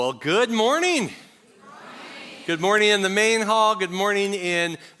Well, good morning. Good morning in the main hall, good morning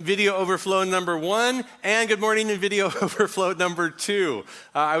in video overflow number 1, and good morning in video overflow number 2.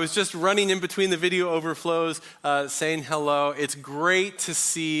 I was just running in between the video overflows saying hello. It's great to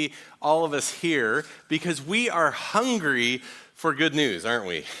see all of us here because we are hungry for good news, aren't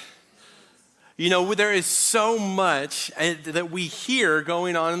we? You know, there is so much that we hear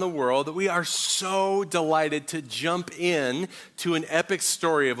going on in the world that we are so delighted to jump in to an epic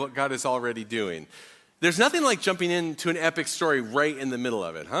story of what God is already doing. There's nothing like jumping into an epic story right in the middle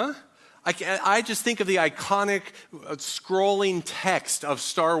of it, huh? I just think of the iconic scrolling text of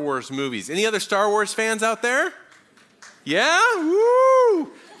Star Wars movies. Any other Star Wars fans out there? Yeah?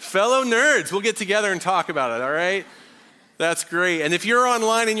 Woo! Fellow nerds, we'll get together and talk about it, all right? That's great. And if you're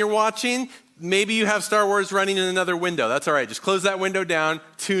online and you're watching, maybe you have Star Wars running in another window. That's all right. Just close that window down,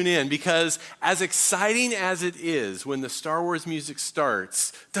 tune in, because as exciting as it is when the Star Wars music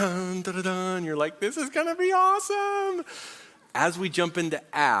starts, dun, dun, dun, dun, you're like, this is going to be awesome. As we jump into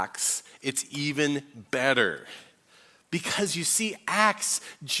Acts, it's even better. Because you see, Acts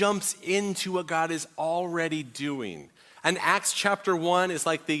jumps into what God is already doing. And Acts chapter 1 is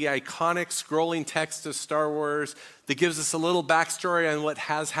like the iconic scrolling text of Star Wars that gives us a little backstory on what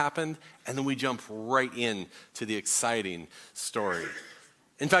has happened, and then we jump right in to the exciting story.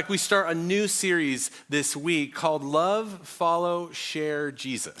 In fact, we start a new series this week called Love, Follow, Share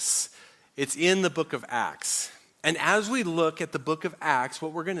Jesus. It's in the book of Acts. And as we look at the book of Acts,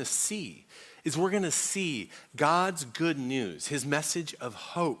 what we're going to see is God's good news, his message of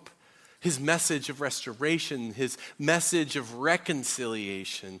hope, his message of restoration, his message of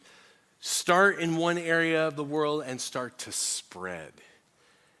reconciliation, start in one area of the world and start to spread.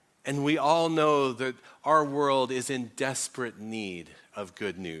 And we all know that our world is in desperate need of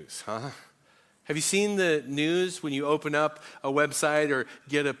good news, huh? Have you seen the news when you open up a website or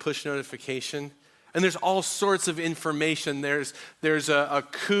get a push notification? And there's all sorts of information. There's a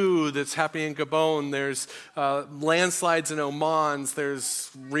coup that's happening in Gabon. There's landslides in Oman.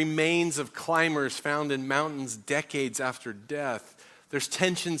 There's remains of climbers found in mountains decades after death. There's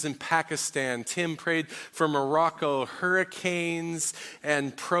tensions in Pakistan. Tim prayed for Morocco, hurricanes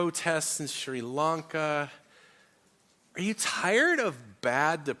and protests in Sri Lanka. Are you tired of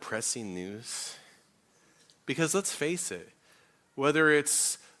bad, depressing news? Because let's face it, whether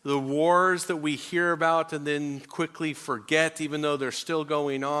it's the wars that we hear about and then quickly forget even though they're still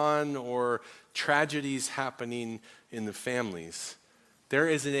going on, or tragedies happening in the families, there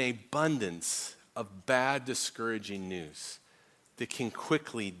is an abundance of bad, discouraging news that can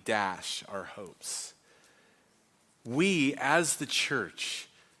quickly dash our hopes. We, as the church,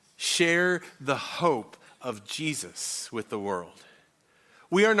 share the hope of Jesus with the world.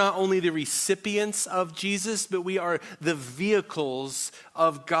 We are not only the recipients of Jesus, but we are the vehicles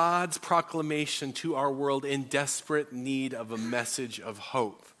of God's proclamation to our world in desperate need of a message of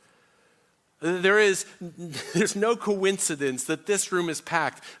hope. There's no coincidence that this room is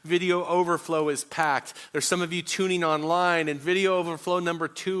packed. Video overflow is packed. There's some of you tuning online, and video overflow number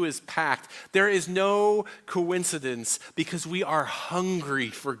 2 is packed. There is no coincidence because we are hungry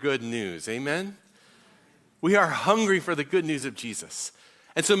for good news. Amen? We are hungry for the good news of Jesus.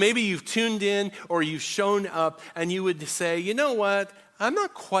 And so maybe you've tuned in or you've shown up and you would say, you know what? I'm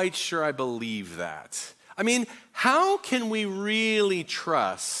not quite sure I believe that. I mean, how can we really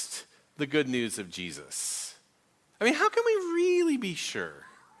trust the good news of Jesus? I mean, how can we really be sure?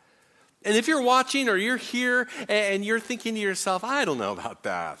 And if you're watching or you're here and you're thinking to yourself, I don't know about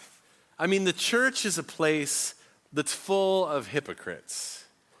that. I mean, the church is a place that's full of hypocrites.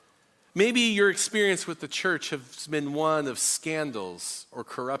 Maybe your experience with the church has been one of scandals or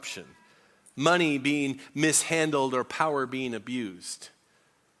corruption, money being mishandled or power being abused.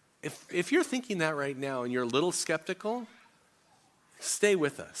 If you're thinking that right now and you're a little skeptical, stay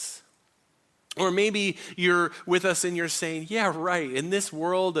with us. Or maybe you're with us and you're saying, yeah, right, in this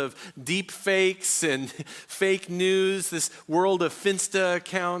world of deep fakes and fake news, this world of Finsta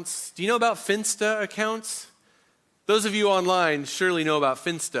accounts. Do you know about Finsta accounts? Those of you online surely know about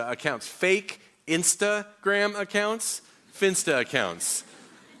Finsta accounts. Fake Instagram accounts, Finsta accounts.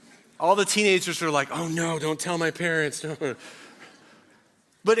 All the teenagers are like, oh no, don't tell my parents. No.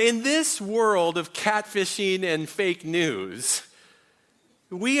 But in this world of catfishing and fake news,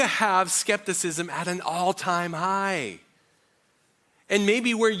 we have skepticism at an all-time high. And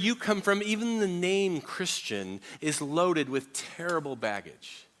maybe where you come from, even the name Christian is loaded with terrible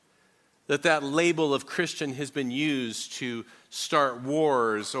baggage. That label of Christian has been used to start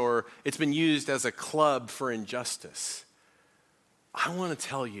wars, or it's been used as a club for injustice. I want to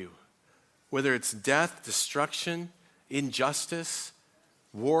tell you, whether it's death, destruction, injustice,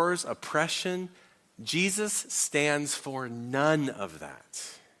 wars, oppression. Jesus stands for none of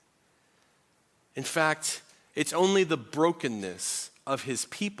that. In fact, it's only the brokenness of his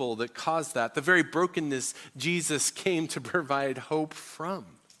people that caused that. The very brokenness Jesus came to provide hope from.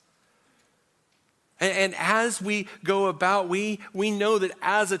 And as we go about, we know that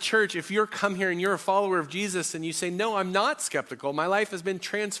as a church, if you're come here and you're a follower of Jesus and you say, no, I'm not skeptical. My life has been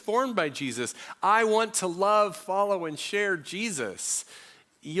transformed by Jesus. I want to love, follow, and share Jesus.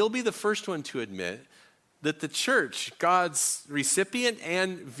 You'll be the first one to admit that the church, God's recipient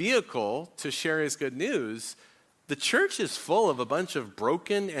and vehicle to share his good news, the church is full of a bunch of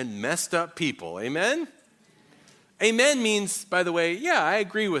broken and messed up people. Amen? Amen means, by the way, yeah, I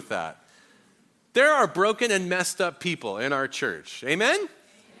agree with that. There are broken and messed up people in our church. Amen? Amen.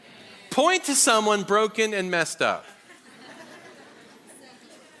 Point to someone broken and messed up.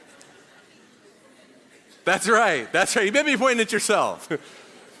 That's right. You better be pointing at yourself.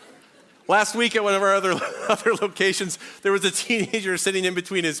 Last week at one of our other locations, there was a teenager sitting in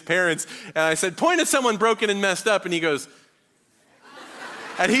between his parents, and I said, point at someone broken and messed up, and he goes,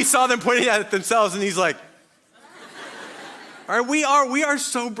 and he saw them pointing at themselves, and he's like, all right, we are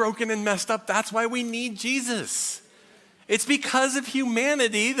so broken and messed up. That's why we need Jesus. It's because of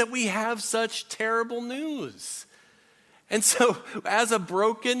humanity that we have such terrible news. And so as a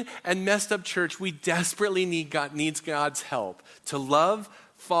broken and messed up church, we desperately needs God's help to love,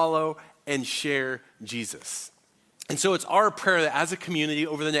 follow, and share Jesus. And so it's our prayer that as a community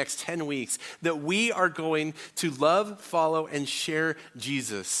over the next 10 weeks, that we are going to love, follow, and share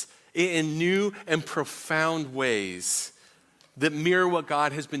Jesus in new and profound ways that mirror what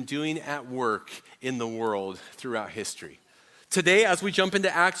God has been doing at work in the world throughout history. Today, as we jump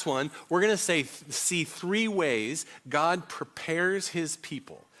into Acts 1, we're going to see three ways God prepares his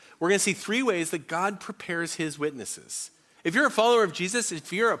people. We're going to see three ways that God prepares his witnesses. If you're a follower of Jesus,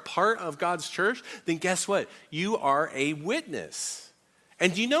 if you're a part of God's church, then guess what? You are a witness.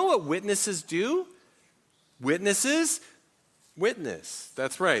 And do you know what witnesses do? Witnesses witness.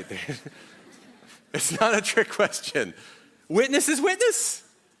 That's right. It's not a trick question. Witness is witness.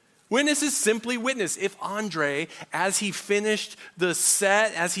 Witness is simply witness. If Andre, as he finished the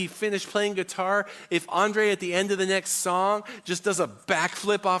set, as he finished playing guitar, if Andre at the end of the next song just does a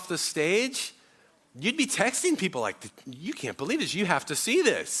backflip off the stage, you'd be texting people like, you can't believe this. You have to see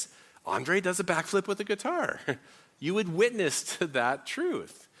this. Andre does a backflip with a guitar. You would witness to that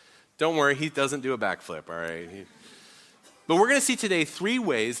truth. Don't worry, he doesn't do a backflip, all right? But we're going to see today three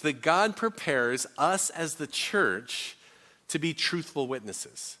ways that God prepares us as the church to be truthful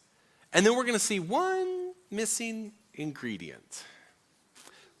witnesses. And then we're going to see one missing ingredient.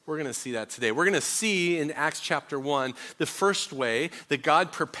 We're going to see that today. We're going to see in Acts chapter 1, the first way that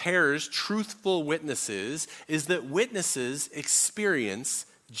God prepares truthful witnesses is that witnesses experience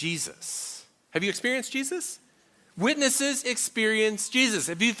Jesus. Have you experienced Jesus? Witnesses experience Jesus.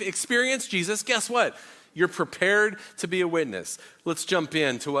 If you've experienced Jesus, guess what? You're prepared to be a witness. Let's jump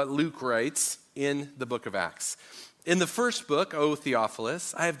into what Luke writes in the book of Acts. In the first book, O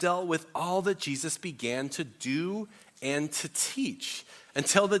Theophilus, I have dealt with all that Jesus began to do and to teach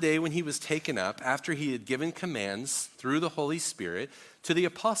until the day when he was taken up after he had given commands through the Holy Spirit to the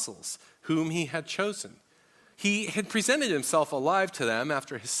apostles whom he had chosen. He had presented himself alive to them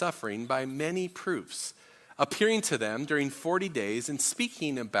after his suffering by many proofs, appearing to them during 40 days and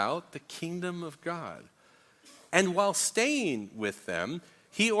speaking about the kingdom of God. And while staying with them,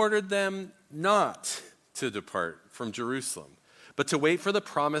 he ordered them not to depart from Jerusalem, but to wait for the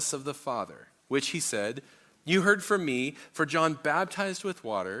promise of the Father, which he said, you heard from me, for John baptized with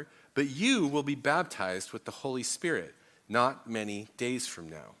water, but you will be baptized with the Holy Spirit not many days from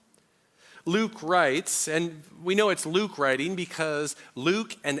now. Luke writes, and we know it's Luke writing because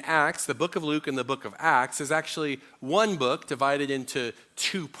Luke and Acts, the book of Luke and the book of Acts, is actually one book divided into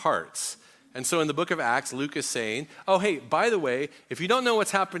two parts. And so in the book of Acts, Luke is saying, oh, hey, by the way, if you don't know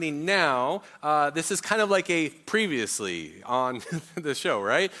what's happening now, this is kind of like a previously on the show,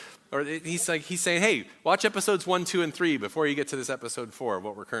 right? Or he's saying, hey, watch episodes 1, 2, and 3 before you get to this episode 4 of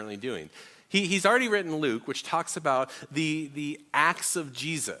what we're currently doing. He's already written Luke, which talks about the acts of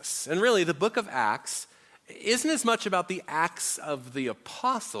Jesus. And really, the book of Acts isn't as much about the acts of the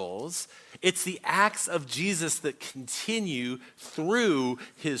apostles, it's the acts of Jesus that continue through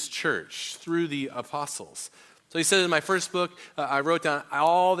his church, through the apostles. So he said in my first book, I wrote down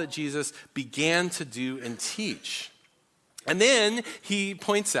all that Jesus began to do and teach. And then he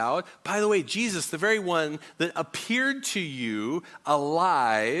points out, by the way, Jesus, the very one that appeared to you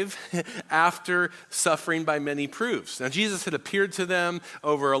alive after suffering by many proofs. Now, Jesus had appeared to them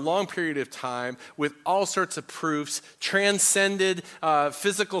over a long period of time with all sorts of proofs, transcended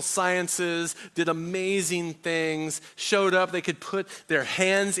physical sciences, did amazing things, showed up. They could put their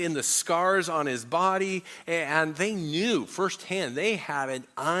hands in the scars on his body, and they knew firsthand, they had an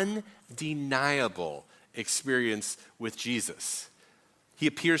undeniable experience with Jesus. He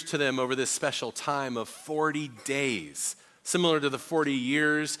appears to them over this special time of 40 days, similar to the 40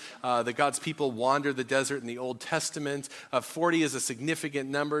 years that God's people wandered the desert in the Old Testament. 40 is a significant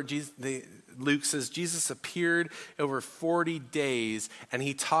number. Luke says Jesus appeared over 40 days, and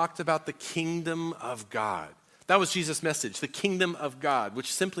he talked about the kingdom of God. That was Jesus' message, the kingdom of God,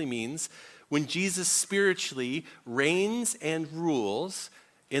 which simply means when Jesus spiritually reigns and rules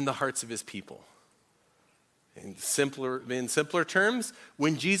in the hearts of his people. In simpler terms,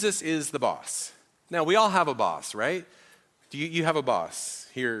 when Jesus is the boss. Now, we all have a boss, right? Do you have a boss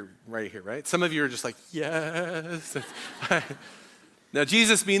right here, right? Some of you are just like, yes. Now,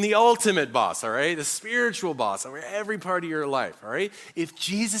 Jesus being the ultimate boss, all right? The spiritual boss over every part of your life, all right? If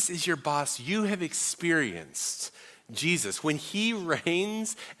Jesus is your boss, you have experienced Jesus. When he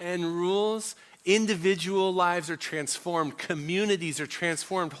reigns and rules, individual lives are transformed, communities are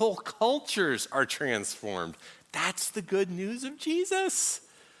transformed, whole cultures are transformed. That's the good news of Jesus.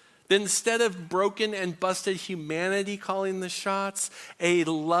 That instead of broken and busted humanity calling the shots, a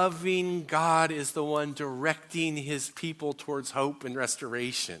loving God is the one directing his people towards hope and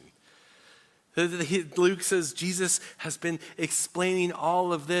restoration. Luke says Jesus has been explaining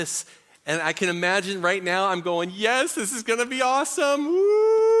all of this, and I can imagine right now I'm going, yes, this is going to be awesome.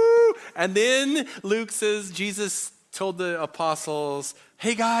 Woo! And then Luke says Jesus told the apostles,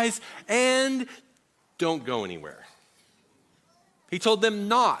 hey guys, and don't go anywhere. He told them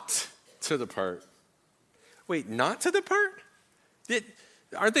not to depart. Wait, not to depart?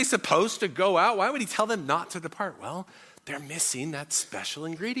 Aren't they supposed to go out? Why would he tell them not to depart? Well, they're missing that special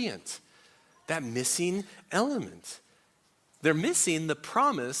ingredient, that missing element. They're missing the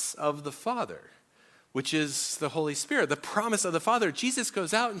promise of the Father, which is the Holy Spirit, the promise of the Father. Jesus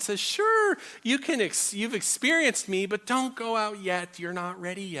goes out and says, sure, you've experienced me, but don't go out yet. You're not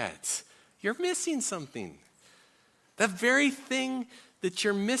ready yet. You're missing something. That very thing that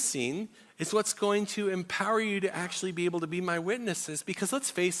you're missing is what's going to empower you to actually be able to be my witnesses. Because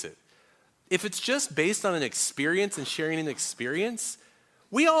let's face it, if it's just based on an experience and sharing an experience,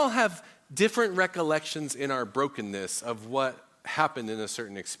 we all have different recollections in our brokenness of what happened in a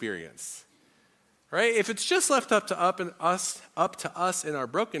certain experience. Right? If it's just left up to us in our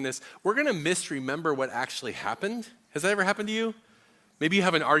brokenness, we're going to misremember what actually happened. Has that ever happened to you? Maybe you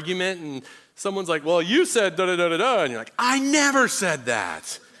have an argument and someone's like, well, you said da-da-da-da-da. And you're like, I never said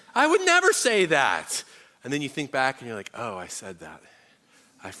that. I would never say that. And then you think back and you're like, oh, I said that.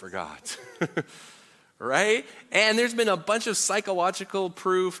 I forgot. Right? And there's been a bunch of psychological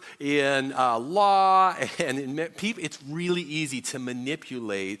proof in law and in people. It's really easy to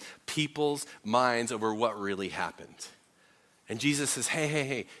manipulate people's minds over what really happened. And Jesus says,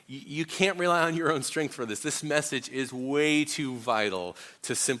 hey, you can't rely on your own strength for this. This message is way too vital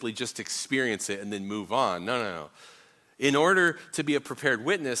to simply just experience it and then move on. No. In order to be a prepared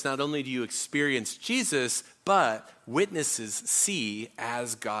witness, not only do you experience Jesus, but witnesses see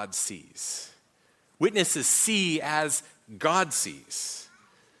as God sees. Witnesses see as God sees.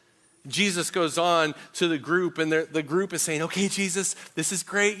 Jesus goes on to the group, and the group is saying, okay, Jesus, this is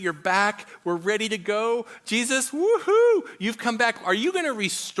great. You're back. We're ready to go. Jesus, woohoo, you've come back. Are you going to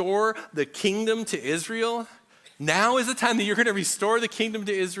restore the kingdom to Israel? Now is the time that you're going to restore the kingdom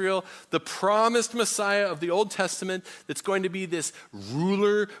to Israel, the promised Messiah of the Old Testament that's going to be this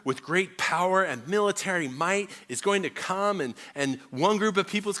ruler with great power and military might is going to come, and one group of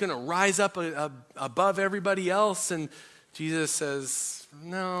people is going to rise up above everybody else. And Jesus says,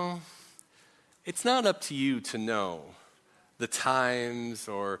 no, it's not up to you to know the times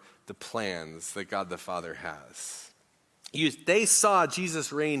or the plans that God the Father has. They saw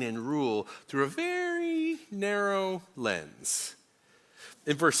Jesus reign and rule through a very narrow lens.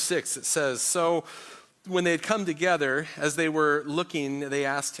 In verse 6, it says, so when they had come together, as they were looking, they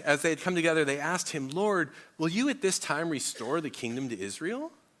asked him, Lord, will you at this time restore the kingdom to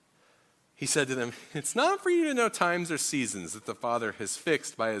Israel? He said to them, it's not for you to know times or seasons that the Father has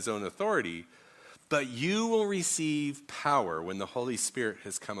fixed by his own authority, but you will receive power when the Holy Spirit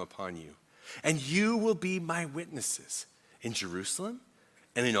has come upon you. And you will be my witnesses in Jerusalem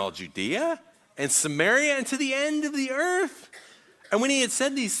and in all Judea and Samaria and to the end of the earth. And when he had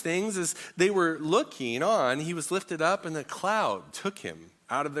said these things, as they were looking on, he was lifted up, and a cloud took him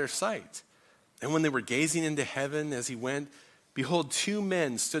out of their sight. And when they were gazing into heaven as he went, behold, 2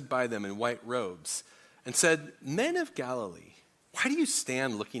 men stood by them in white robes and said, Men of Galilee, why do you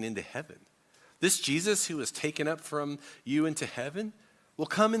stand looking into heaven? This Jesus who was taken up from you into heaven will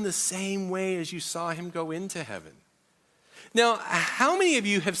come in the same way as you saw him go into heaven. Now, how many of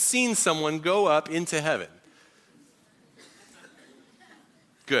you have seen someone go up into heaven?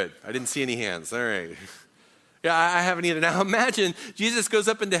 Good. I didn't see any hands. All right. Yeah, I haven't either. Now imagine Jesus goes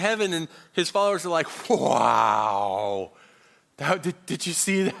up into heaven and his followers are like, wow. Did you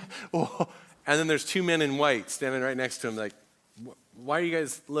see that? Whoa. And then there's 2 men in white standing right next to him like, why are you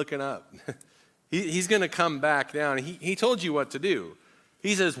guys looking up? He's going to come back down. He told you what to do.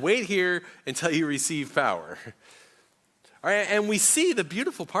 He says, wait here until you receive power. All right, and we see the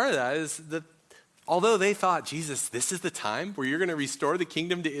beautiful part of that is that although they thought, Jesus, this is the time where you're going to restore the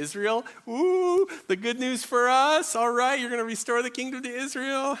kingdom to Israel. Ooh, the good news for us. All right, you're going to restore the kingdom to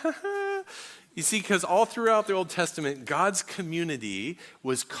Israel. You see, because all throughout the Old Testament, God's community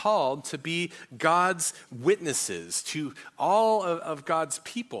was called to be God's witnesses to all of God's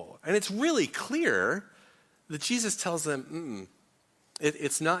people. And it's really clear that Jesus tells them,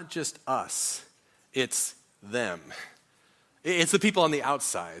 it's not just us, it's them. It's the people on the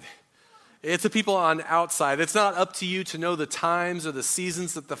outside. It's the people on the outside. It's not up to you to know the times or the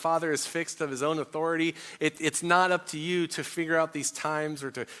seasons that the Father has fixed of his own authority. It's not up to you to figure out these times or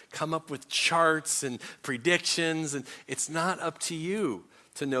to come up with charts and predictions. And it's not up to you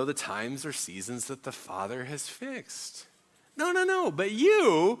to know the times or seasons that the Father has fixed. No.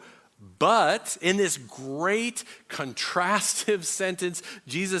 But in this great contrastive sentence,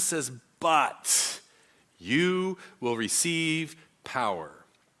 Jesus says, but you will receive power.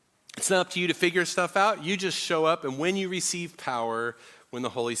 It's not up to you to figure stuff out. You just show up, and when you receive power, when the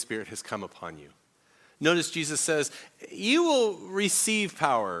Holy Spirit has come upon you. Notice Jesus says, you will receive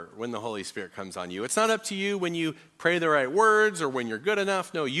power when the Holy Spirit comes on you. It's not up to you when you pray the right words or when you're good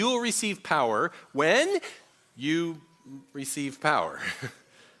enough. No, you will receive power when you receive power.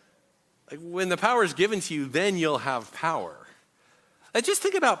 Like when the power is given to you, then you'll have power. Just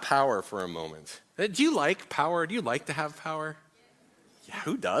think about power for a moment. Do you like power? Do you like to have power? Yeah,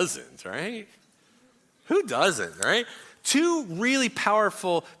 who doesn't, right? Who doesn't, right? 2 really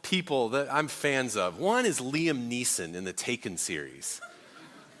powerful people that I'm fans of. One is Liam Neeson in the Taken series.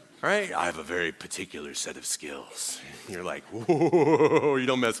 Right? I have a very particular set of skills. You're like, whoa, you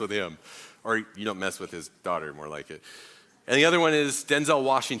don't mess with him. Or you don't mess with his daughter, more like it. And the other one is Denzel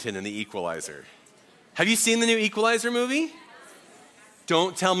Washington in The Equalizer. Have you seen the new Equalizer movie?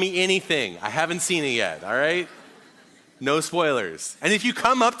 Don't tell me anything. I haven't seen it yet, all right? No spoilers. And if you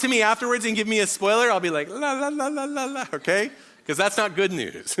come up to me afterwards and give me a spoiler, I'll be like, la, la, la, la, la, la, okay? Because that's not good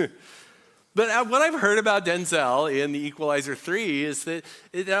news. But what I've heard about Denzel in The Equalizer 3 is that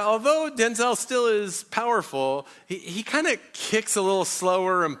although Denzel still is powerful, he kind of kicks a little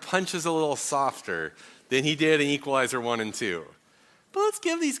slower and punches a little softer than he did in Equalizer 1 and 2. But let's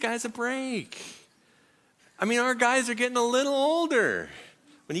give these guys a break. I mean, our guys are getting a little older.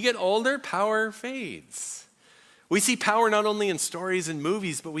 When you get older, power fades. We see power not only in stories and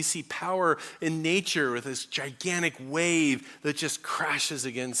movies, but we see power in nature with this gigantic wave that just crashes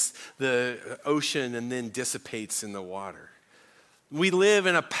against the ocean and then dissipates in the water. We live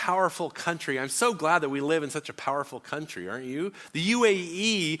in a powerful country. I'm so glad that we live in such a powerful country, aren't you? The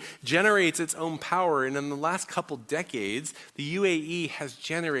UAE generates its own power, and in the last couple decades, the UAE has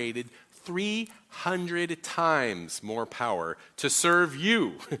generated 300 times more power to serve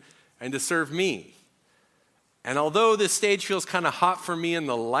you and to serve me. And although this stage feels kind of hot for me in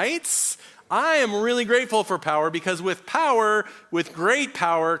the lights, I am really grateful for power because with power, with great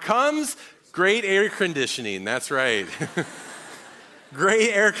power, comes great air conditioning. That's right.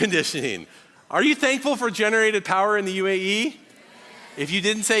 Great air conditioning. Are you thankful for generated power in the UAE? If you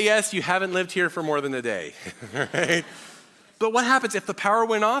didn't say yes, you haven't lived here for more than a day. Right? But what happens if the power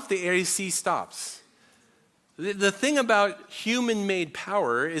went off? The AC stops. The thing about human-made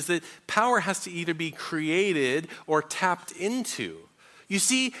power is that power has to either be created or tapped into. You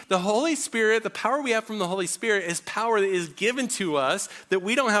see, the Holy Spirit, the power we have from the Holy Spirit is power that is given to us that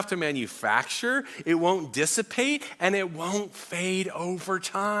we don't have to manufacture, it won't dissipate, and it won't fade over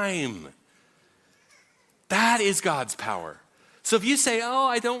time. That is God's power. So if you say,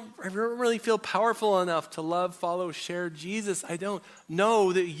 I don't really feel powerful enough to love, follow, share Jesus, I don't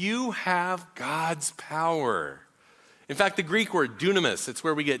know that you have God's power. In fact, the Greek word dunamis, it's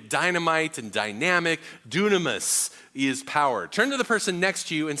where we get dynamite and dynamic. Dunamis is power. Turn to the person next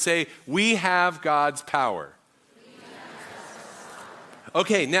to you and say, we have God's power.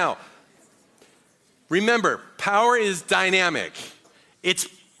 Okay, now, remember, power is dynamic. It's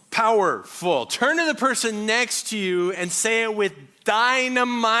powerful. Turn to the person next to you and say it with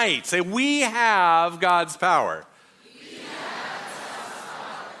dynamite. Say, we have God's power.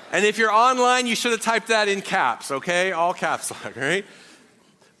 And if you're online, you should have typed that in caps, okay? All caps lock, right?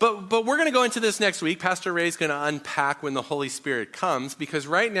 But we're going to go into this next week. Pastor Ray's going to unpack when the Holy Spirit comes, because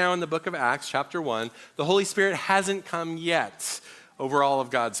right now in the book of Acts, chapter 1, the Holy Spirit hasn't come yet over all of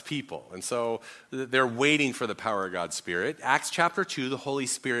God's people. And so they're waiting for the power of God's Spirit. Acts chapter 2, the Holy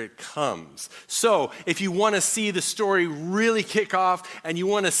Spirit comes. So if you want to see the story really kick off and you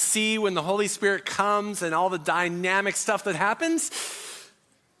want to see when the Holy Spirit comes and all the dynamic stuff that happens,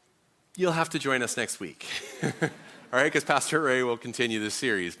 you'll have to join us next week. All right, because Pastor Ray will continue this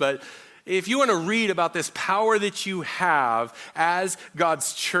series. But if you want to read about this power that you have as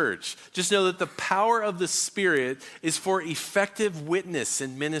God's church, just know that the power of the Spirit is for effective witness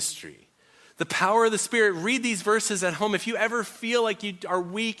and ministry. The power of the Spirit, read these verses at home. If you ever feel like you are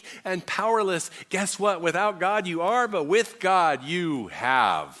weak and powerless, guess what? Without God you are, but with God you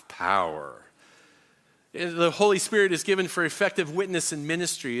have power. The Holy Spirit is given for effective witness and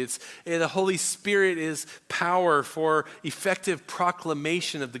ministry. The Holy Spirit is power for effective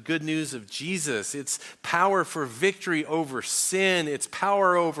proclamation of the good news of Jesus. It's power for victory over sin. It's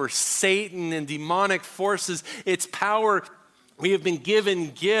power over Satan and demonic forces. It's power. We have been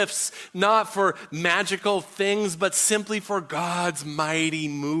given gifts, not for magical things, but simply for God's mighty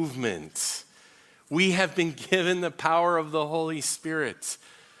movement. We have been given the power of the Holy Spirit.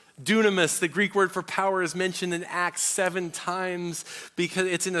 Dunamis, the Greek word for power, is mentioned in Acts 7 times because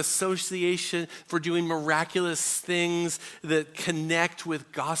it's an association for doing miraculous things that connect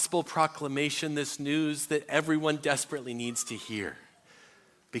with gospel proclamation, this news that everyone desperately needs to hear.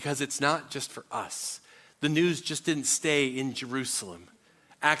 Because it's not just for us. The news just didn't stay in Jerusalem.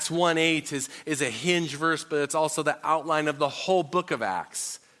 Acts 1:8 is a hinge verse, but it's also the outline of the whole book of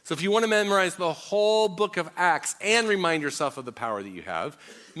Acts. So if you want to memorize the whole book of Acts and remind yourself of the power that you have,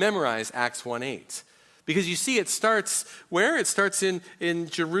 memorize Acts 1:8. Because you see, it starts where? It starts in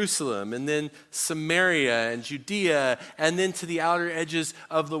Jerusalem, and then Samaria and Judea, and then to the outer edges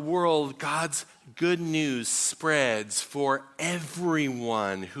of the world. God's good news spreads for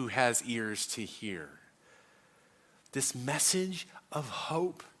everyone who has ears to hear. This message of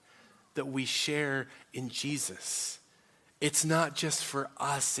hope that we share in Jesus, it's not just for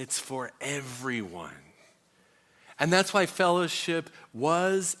us, it's for everyone. And that's why fellowship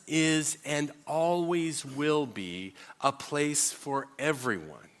was, is, and always will be a place for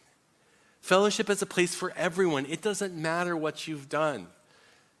everyone. Fellowship is a place for everyone. It doesn't matter what you've done.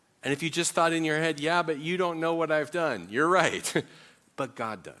 And if you just thought in your head, yeah, but you don't know what I've done, you're right. But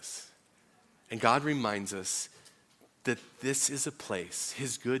God does. And God reminds us that this is a place,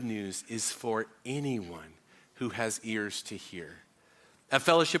 His good news is for anyone who has ears to hear. At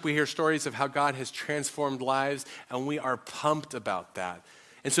Fellowship, we hear stories of how God has transformed lives, and we are pumped about that.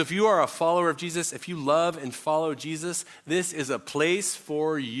 And so if you are a follower of Jesus, if you love and follow Jesus, this is a place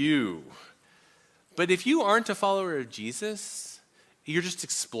for you. But if you aren't a follower of Jesus, you're just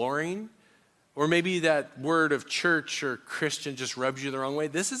exploring, or maybe that word of church or Christian just rubs you the wrong way,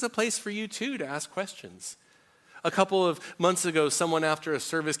 this is a place for you too to ask questions. A couple of months ago, someone after a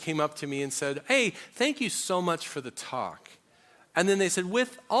service came up to me and said, "Hey, thank you so much for the talk." And then they said,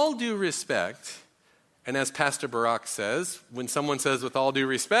 "With all due respect," and as Pastor Barak says, when someone says with all due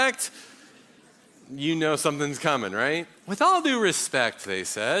respect, you know something's coming, right? "With all due respect," they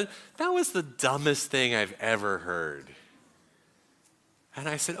said, "that was the dumbest thing I've ever heard." And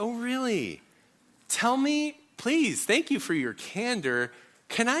I said, "Oh, really? Tell me, please, thank you for your candor.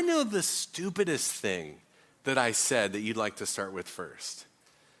 Can I know the stupidest thing that I said that you'd like to start with first?"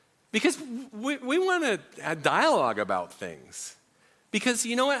 Because we want to have dialogue about things. Because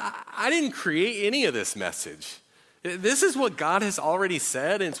you know what? I didn't create any of this message. This is what God has already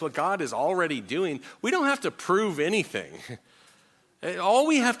said, and it's what God is already doing. We don't have to prove anything. All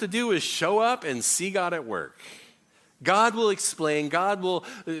we have to do is show up and see God at work. God will explain. God will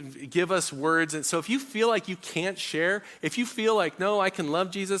give us words. And so if you feel like you can't share, if you feel like, no, I can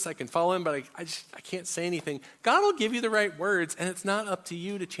love Jesus, I can follow him, but I can't say anything, God will give you the right words, and it's not up to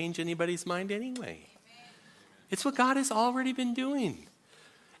you to change anybody's mind anyway. It's what God has already been doing.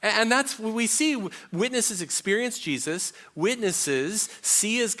 And that's what we see. Witnesses experience Jesus. Witnesses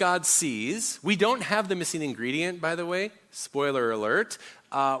see as God sees. We don't have the missing ingredient, by the way. Spoiler alert.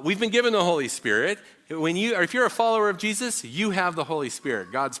 We've been given the Holy Spirit. If you're a follower of Jesus, you have the Holy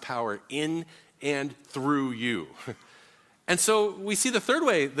Spirit, God's power in and through you. And so we see the third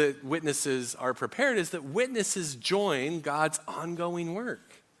way that witnesses are prepared is that witnesses join God's ongoing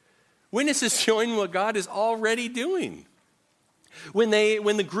work. Witnesses join what God is already doing. When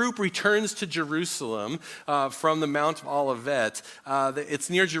the group returns to Jerusalem from the Mount of Olivet, it's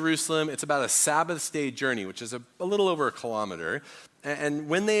near Jerusalem. It's about a Sabbath day journey, which is a little over a kilometer. And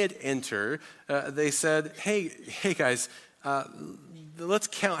when they had entered, they said, hey guys, let's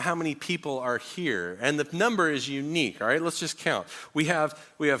count how many people are here. And the number is unique, all right? Let's just count. We have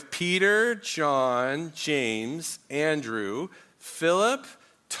Peter, John, James, Andrew, Philip,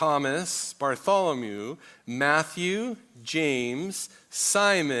 Thomas, Bartholomew, Matthew, James,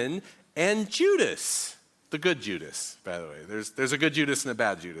 Simon, and Judas. The good Judas, by the way. There's a good Judas and a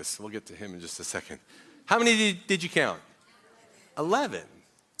bad Judas. We'll get to him in just a second. How many did you count? 11.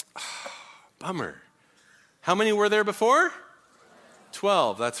 Oh, bummer. How many were there before?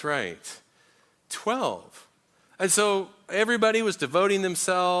 12, that's right. 12. And so everybody was devoting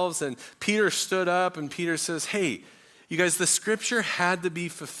themselves, and Peter stood up, and Peter says, hey, you guys, the scripture had to be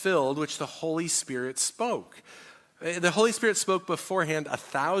fulfilled, which the Holy Spirit spoke. The Holy Spirit spoke beforehand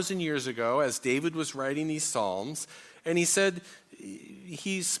 1,000 years ago as David was writing these Psalms, and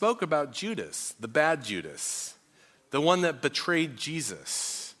he spoke about Judas, the bad Judas, the one that betrayed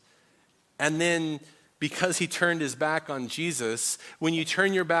Jesus. And then because he turned his back on Jesus, when you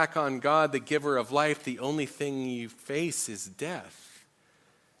turn your back on God, the giver of life, the only thing you face is death.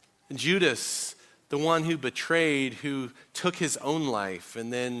 And Judas, the one who betrayed, who took his own life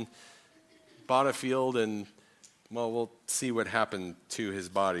and then bought a field and, well, we'll see what happened to his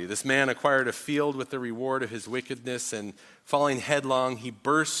body. This man acquired a field with the reward of his wickedness, and falling headlong, he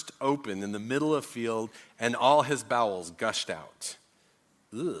burst open in the middle of the field, and all his bowels gushed out.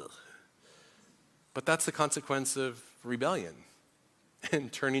 Ugh. But that's the consequence of rebellion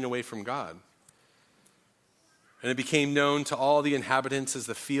and turning away from God. And it became known to all the inhabitants as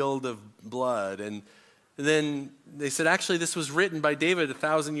the field of blood. And then they said, actually, this was written by David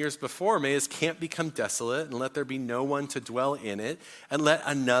 1,000 years before. May his camp become desolate, and let there be no one to dwell in it, and let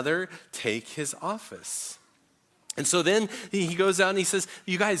another take his office. And so then he goes out and he says,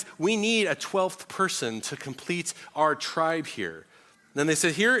 you guys, we need a 12th person to complete our tribe here. Then they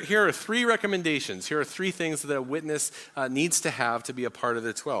said, here are 3 recommendations. Here are 3 things that a witness needs to have to be a part of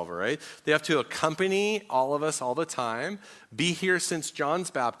the 12, all right? They have to accompany all of us all the time, be here since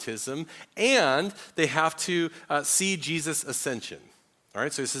John's baptism, and they have to see Jesus' ascension. All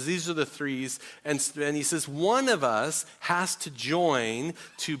right, so he says these are the 3s, and he says one of us has to join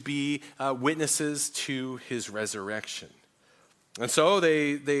to be witnesses to his resurrection. And so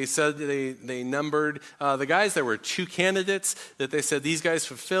they said they numbered the guys. There were 2 candidates that they said these guys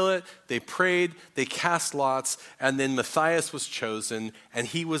fulfill it. They prayed, they cast lots, and then Matthias was chosen, and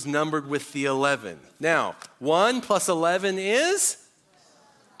he was numbered with the 11. Now, 1 plus 11 is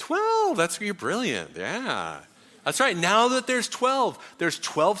 12. You're brilliant. Yeah. That's right. Now that there's 12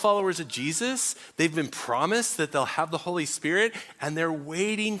 followers of Jesus. They've been promised that they'll have the Holy Spirit, and they're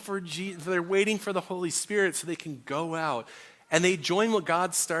waiting for the Holy Spirit so they can go out. And they join what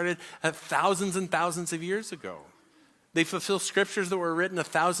God started thousands and thousands of years ago. They fulfill scriptures that were written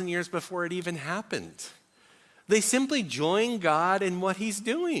 1,000 years before it even happened. They simply join God in what he's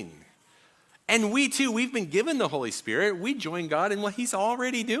doing. And we too, we've been given the Holy Spirit. We join God in what he's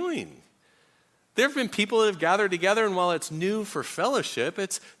already doing. There have been people that have gathered together, and while it's new for fellowship,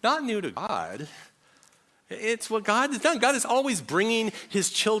 it's not new to God. It's what God has done. God is always bringing his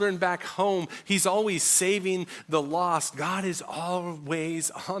children back home. He's always saving the lost. God is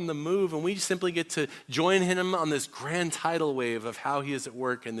always on the move, and we simply get to join him on this grand tidal wave of how he is at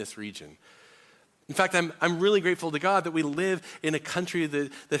work in this region. In fact, I'm really grateful to God that we live in a country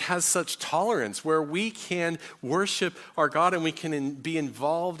that has such tolerance, where we can worship our God and we can be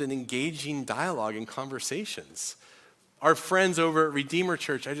involved in engaging dialogue and conversations. Our friends over at Redeemer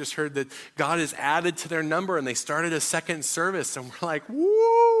Church, I just heard that God has added to their number, and they started a second service, and we're like,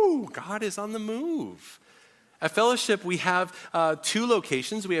 woo, God is on the move. At Fellowship, we have 2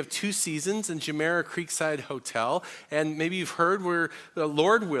 locations. We have 2 seasons in Jumeirah Creekside Hotel, and maybe you've heard we're,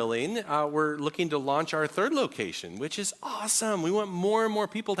 Lord willing, we're looking to launch our 3rd location, which is awesome. We want more and more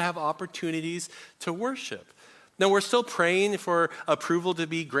people to have opportunities to worship. Now, we're still praying for approval to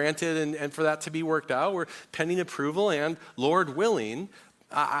be granted and for that to be worked out. We're pending approval, and Lord willing,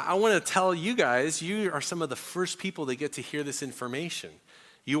 I want to tell you guys, you are some of the first people that get to hear this information.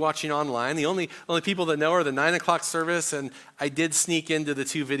 You watching online, the only people that know are the 9 o'clock service, and I did sneak into the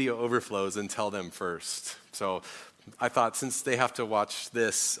 2 video overflows and tell them first. So I thought since they have to watch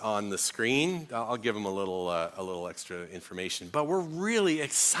this on the screen, I'll give them a little extra information. But we're really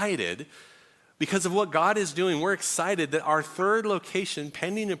excited because of what God is doing, we're excited that our third location,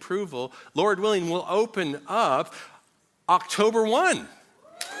 pending approval, Lord willing, will open up October 1.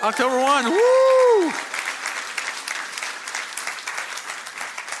 October 1, woo!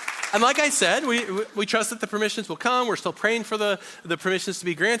 And like I said, we trust that the permissions will come. We're still praying for the permissions to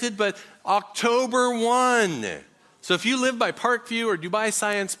be granted, but October 1. So if you live by Parkview or Dubai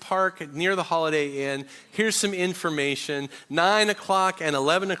Science Park near the Holiday Inn, here's some information. 9 o'clock and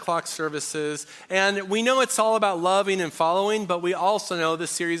 11 o'clock services. And we know it's all about loving and following, but we also know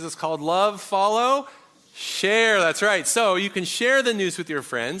this series is called Love, Follow, Share. That's right. So you can share the news with your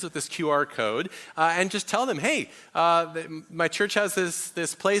friends with this QR code and just tell them, hey, my church has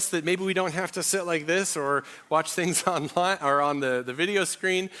this place that maybe we don't have to sit like this or watch things online or on the video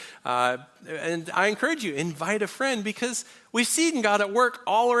screen. And I encourage you, invite a friend because we've seen God at work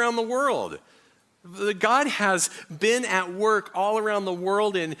all around the world. God has been at work all around the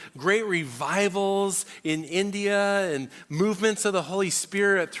world in great revivals in India and movements of the Holy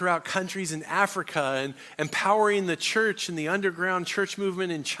Spirit throughout countries in Africa and empowering the church and the underground church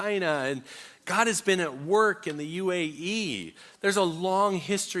movement in China. And God has been at work in the UAE. There's a long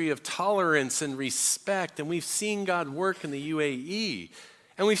history of tolerance and respect, and we've seen God work in the UAE.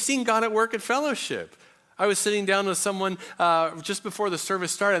 And we've seen God at work at Fellowship. I was sitting down with someone just before the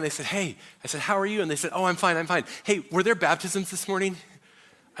service started, and they said, hey, I said, how are you? And they said, oh, I'm fine. Hey, were there baptisms this morning?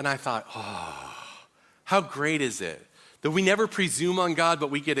 And I thought, oh, how great is it that we never presume on God,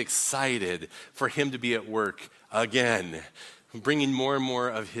 but we get excited for him to be at work again, bringing more and more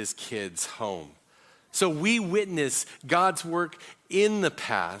of his kids home. So we witness God's work in the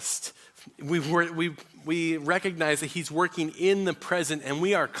past. We recognize that he's working in the present, and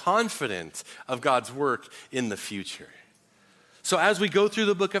we are confident of God's work in the future. So as we go through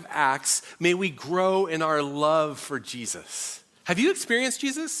the book of Acts, may we grow in our love for Jesus. Have you experienced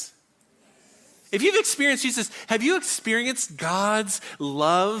Jesus? If you've experienced Jesus, have you experienced God's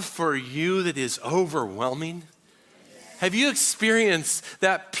love for you that is overwhelming? Have you experienced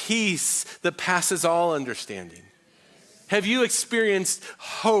that peace that passes all understanding? Have you experienced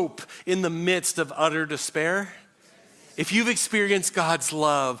hope in the midst of utter despair? If you've experienced God's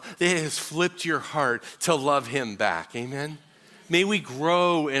love, it has flipped your heart to love him back. Amen? May we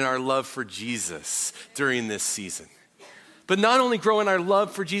grow in our love for Jesus during this season. But not only grow in our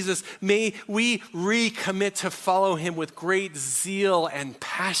love for Jesus, may we recommit to follow him with great zeal and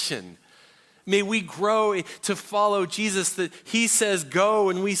passion. May we grow to follow Jesus that he says go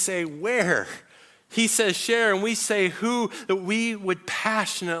and we say where. He says share and we say who, that we would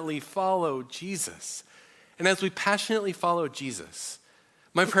passionately follow Jesus. And as we passionately follow Jesus,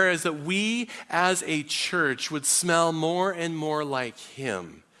 my prayer is that we as a church would smell more and more like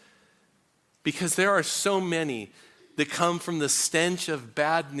him. Because there are so many that come from the stench of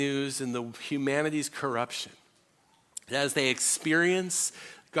bad news and the humanity's corruption. And as they experience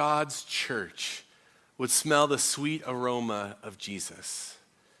God's church, would smell the sweet aroma of Jesus.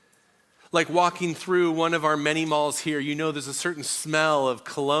 Like walking through one of our many malls here, you know there's a certain smell of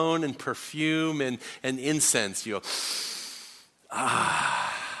cologne and perfume and incense. You go,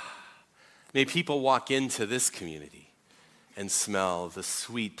 May people walk into this community and smell the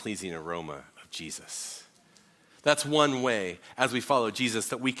sweet, pleasing aroma of Jesus. That's one way, as we follow Jesus,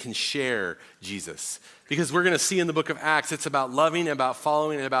 that we can share Jesus. Because we're going to see in the book of Acts, it's about loving, about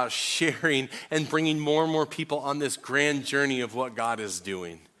following, and about sharing and bringing more and more people on this grand journey of what God is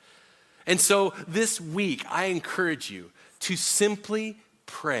doing. And so this week, I encourage you to simply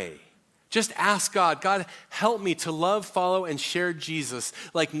pray. Just ask God, God, help me to love, follow, and share Jesus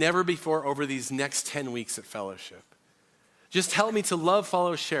like never before over these next 10 weeks at Fellowship. Just help me to love,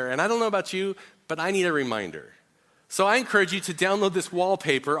 follow, share. And I don't know about you, but I need a reminder. So I encourage you to download this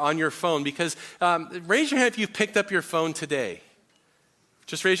wallpaper on your phone because raise your hand if you've picked up your phone today.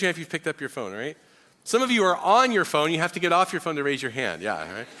 Just raise your hand if you've picked up your phone, all right? Some of you are on your phone. You have to get off your phone to raise your hand. Yeah,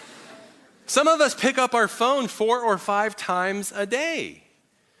 all right? Some of us pick up our phone 4 or 5 times a day.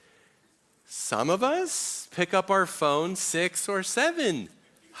 Some of us pick up our phone 600 or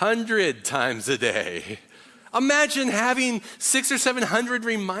 700 times a day. Imagine having 600 or 700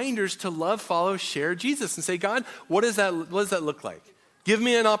 reminders to love, follow, share Jesus and say, God, what does that look like? Give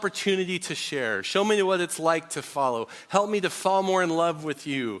me an opportunity to share. Show me what it's like to follow. Help me to fall more in love with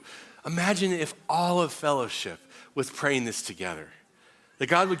you. Imagine if all of Fellowship was praying this together. That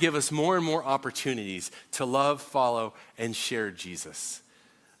God would give us more and more opportunities to love, follow, and share Jesus.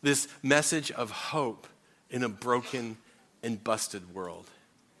 This message of hope in a broken and busted world.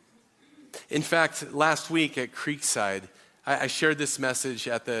 In fact, last week at Creekside, I shared this message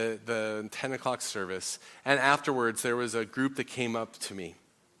at the 10 o'clock service, and afterwards there was a group that came up to me.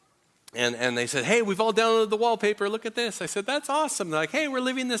 And they said, hey, we've all downloaded the wallpaper. Look at this. I said, that's awesome. They're like, hey, we're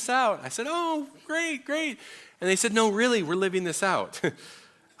living this out. I said, oh, great, great. And they said, no, really, we're living this out.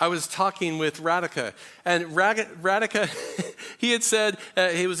 I was talking with Radhika, and Radhika, he had said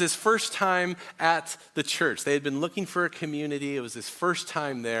it was his first time at the church. They had been looking for a community. It was his first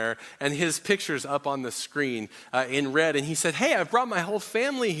time there, and his picture's up on the screen in red. And he said, hey, I've brought my whole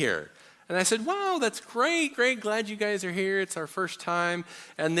family here. And I said, wow, that's great, great. Glad you guys are here. It's our first time.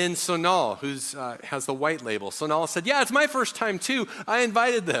 And then Sonal, who has the white label, Sonal said, yeah, it's my first time too. I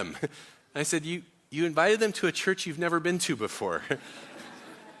invited them. I said, you invited them to a church you've never been to before.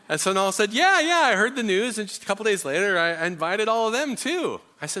 And Sonal said, yeah, I heard the news. And just a couple days later, I invited all of them too.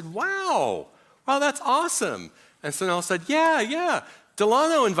 I said, wow, that's awesome. And Sonal said, yeah,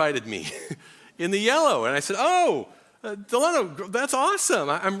 Delano invited me in the yellow. And I said, oh, Delano, that's awesome.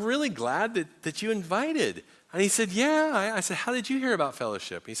 I'm really glad that you invited. And he said, yeah. I said, how did you hear about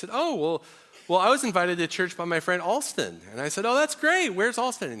fellowship? He said, oh, well, I was invited to church by my friend Alston. And I said, oh, that's great. Where's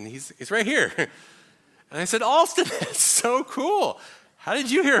Alston? And he's right here. And I said, Alston, that's so cool. How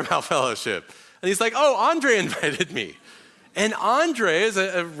did you hear about fellowship? And he's like, oh, Andre invited me. And Andre is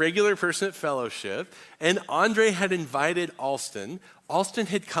a regular person at fellowship. And Andre had invited Alston. Alston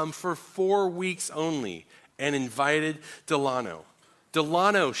had come for 4 weeks only and invited Delano.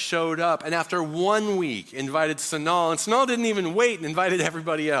 Delano showed up, and after 1 week, invited Sonal, and Sonal didn't even wait and invited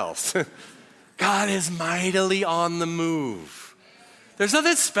everybody else. God is mightily on the move. There's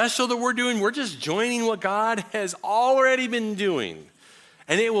nothing special that we're doing. We're just joining what God has already been doing,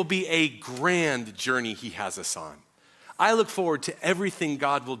 and it will be a grand journey he has us on. I look forward to everything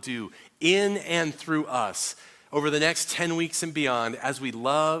God will do in and through us over the next 10 weeks and beyond as we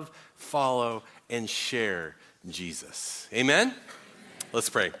love, follow, and share Jesus. Amen? Let's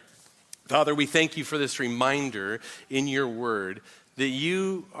pray. Father, we thank you for this reminder in your word that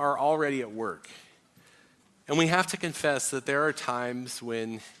you are already at work. And we have to confess that there are times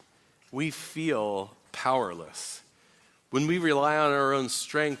when we feel powerless, when we rely on our own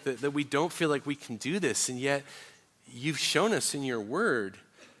strength, that we don't feel like we can do this. And yet you've shown us in your word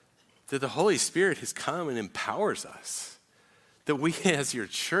that the Holy Spirit has come and empowers us, that we as your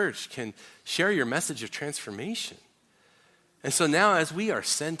church can share your message of transformation. And so now as we are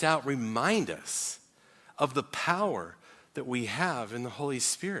sent out, remind us of the power that we have in the Holy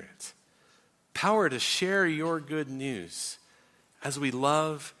Spirit. Power to share your good news as we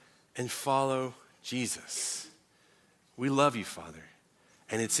love and follow Jesus. We love you, Father.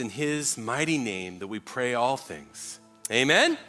 And it's in his mighty name that we pray all things. Amen?